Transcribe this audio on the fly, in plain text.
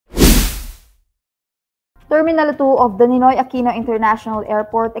Terminal 2 of the Ninoy Aquino International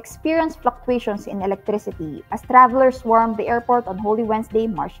Airport experienced fluctuations in electricity as travelers swarmed the airport on Holy Wednesday,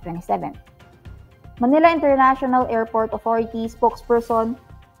 March 27. Manila International Airport Authority spokesperson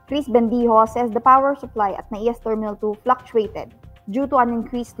Chris Bendijo says the power supply at NAIA's Terminal 2 fluctuated due to an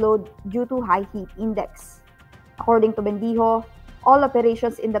increased load due to high heat index. According to Bendijo, all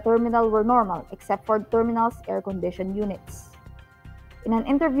operations in the terminal were normal except for the terminal's air-conditioned units. In an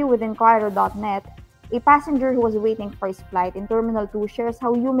interview with INQUIRER.net, a passenger who was waiting for his flight in Terminal 2 shares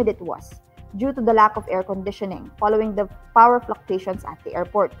how humid it was due to the lack of air conditioning following the power fluctuations at the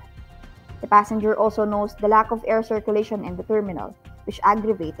airport. The passenger also notes the lack of air circulation in the terminal, which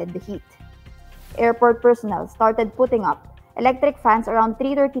aggravated the heat. Airport personnel started putting up electric fans around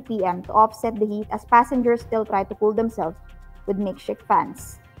 3:30 p.m. to offset the heat as passengers still tried to cool themselves with makeshift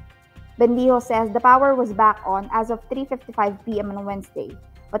fans. Bendijo says the power was back on as of 3:55 p.m. on Wednesday,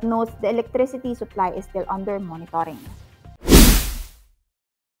 but notes the electricity supply is still under monitoring.